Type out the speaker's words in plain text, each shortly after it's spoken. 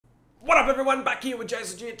What up everyone, back here with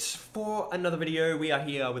Jason Legit for another video. We are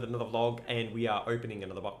here with another vlog and we are opening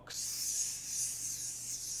another box.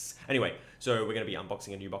 Anyway, so we're going to be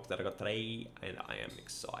unboxing a new box that I got today and I am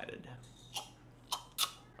excited.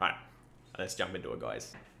 Alright, let's jump into it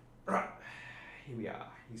guys. Alright, here we are.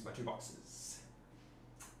 Here's my two boxes.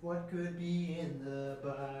 What could be in the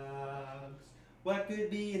box? What could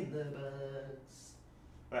be in the box?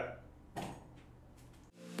 Alright.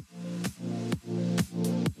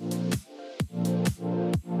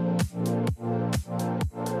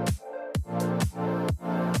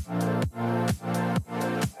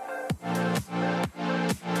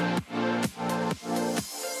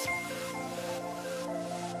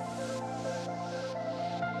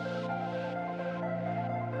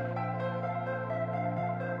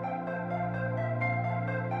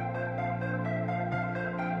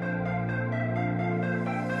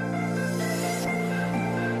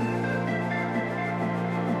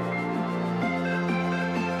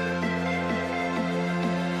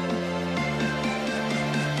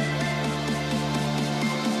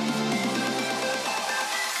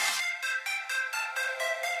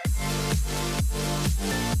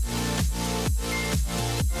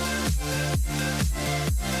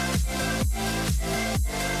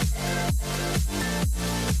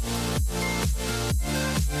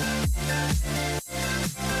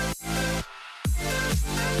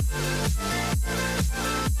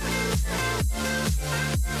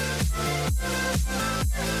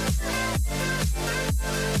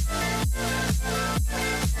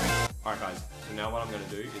 Alright guys, so now what I'm going to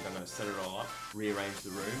do is I'm going to set it all up, rearrange the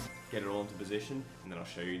room, get it all into position, and then I'll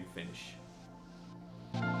show you the finish.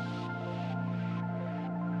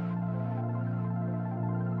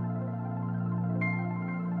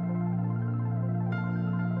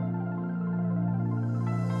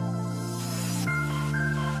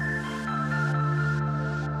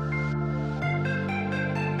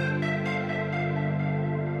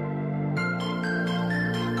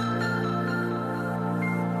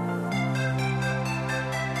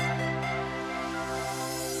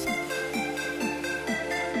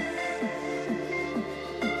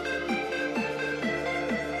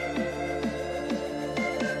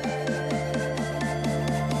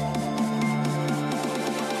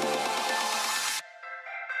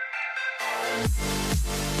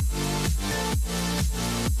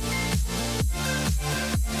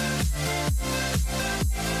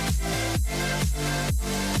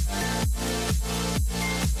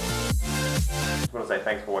 I just want to say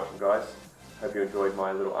thanks for watching guys. Hope you enjoyed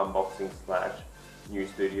my little unboxing slash new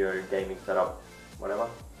studio gaming setup, whatever.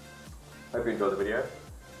 Hope you enjoyed the video.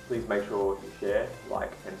 Please make sure you share,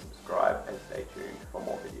 like and subscribe and stay tuned for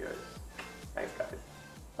more videos. Thanks guys.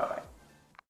 Bye bye.